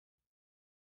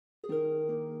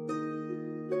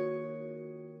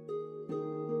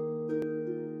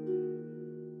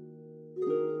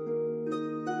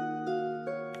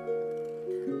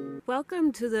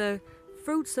Welcome to the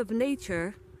Fruits of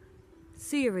Nature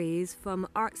series from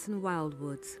Arts and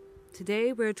Wildwoods.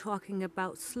 Today we're talking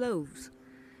about sloes.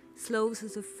 Sloes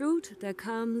is a fruit that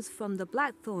comes from the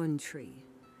blackthorn tree.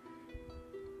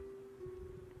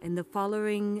 In the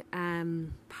following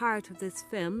part of this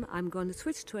film, I'm going to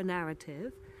switch to a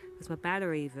narrative because my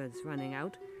battery is running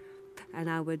out, and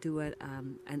I will do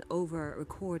an over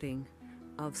recording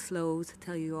of sloes,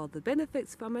 tell you all the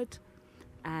benefits from it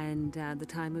and the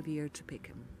time of year to pick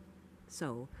them.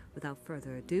 So, without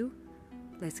further ado,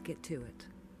 let's get to it.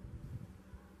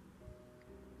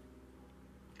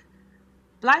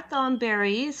 Blackthorn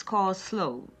berries called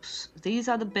sloes. These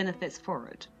are the benefits for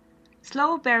it.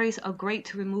 Sloe berries are great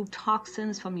to remove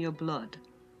toxins from your blood.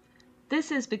 This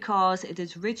is because it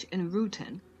is rich in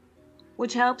rutin,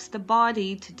 which helps the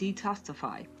body to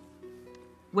detoxify.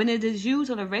 When it is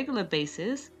used on a regular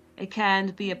basis, it can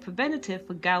be a preventative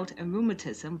for gout and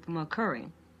rheumatism from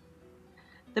occurring.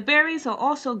 The berries are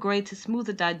also great to smooth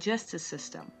the digestive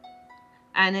system,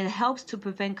 and it helps to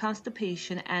prevent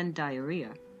constipation and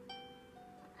diarrhea.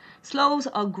 Sloes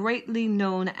are greatly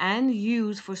known and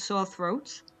used for sore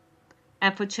throats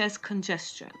and for chest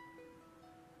congestion.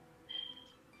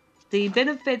 The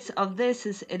benefits of this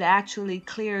is it actually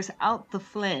clears out the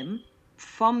phlegm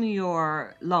from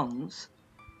your lungs,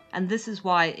 and this is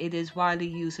why it is widely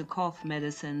used in cough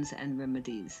medicines and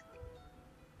remedies.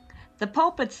 The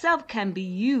pulp itself can be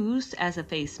used as a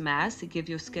face mask to give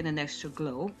your skin an extra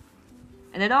glow,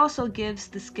 and it also gives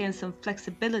the skin some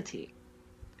flexibility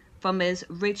from its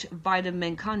rich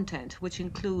vitamin content, which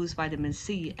includes vitamin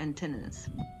C and tannins.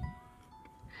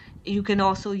 You can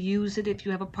also use it if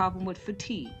you have a problem with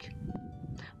fatigue.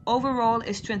 Overall,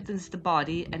 it strengthens the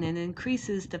body and it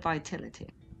increases the vitality.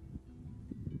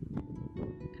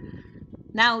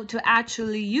 Now, to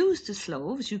actually use the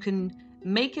sloes, you can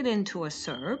make it into a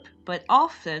syrup, but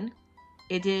often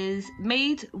it is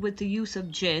made with the use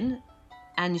of gin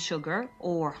and sugar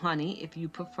or honey if you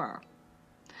prefer.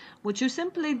 What you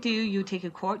simply do, you take a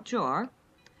quart jar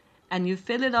and you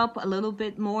fill it up a little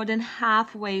bit more than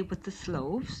halfway with the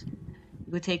sloes.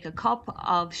 You would take a cup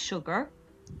of sugar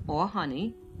or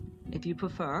honey if you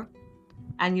prefer,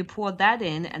 and you pour that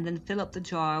in and then fill up the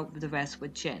jar with the rest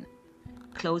with gin.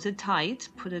 Close it tight,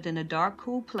 put it in a dark,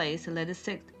 cool place and let it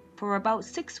sit for about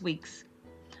 6 weeks.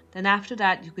 Then after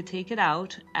that, you could take it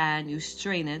out and you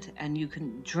strain it and you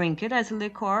can drink it as a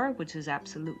liqueur, which is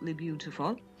absolutely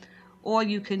beautiful. Or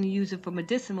you can use it for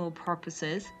medicinal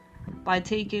purposes by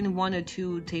taking 1 or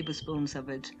 2 tablespoons of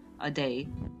it a day.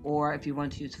 Or if you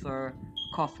want to use for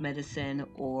cough medicine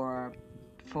or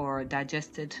for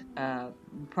digestive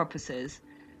purposes,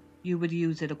 you would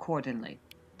use it accordingly.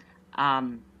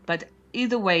 But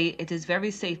either way, it is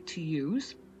very safe to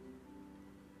use,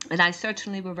 and I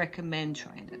certainly would recommend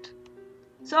trying it.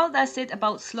 So that's it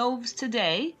about sloes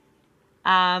today.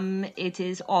 It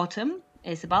is autumn.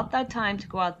 It's about that time to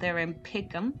go out there and pick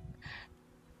them.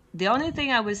 The only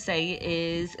thing I would say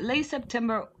is late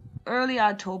September, early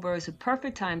October is a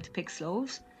perfect time to pick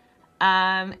sloes,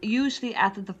 usually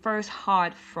after the first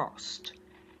hard frost.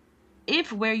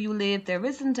 If where you live there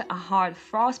isn't a hard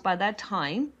frost by that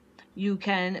time, you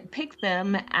can pick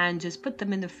them and just put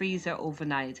them in the freezer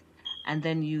overnight and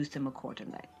then use them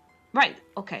accordingly. Right,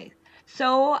 okay.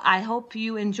 So I hope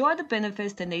you enjoy the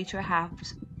benefits that nature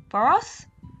has for us.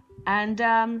 And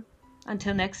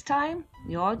until next time,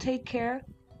 you all take care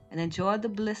and enjoy the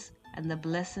bliss and the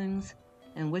blessings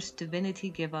in which divinity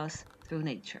give us through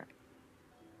nature.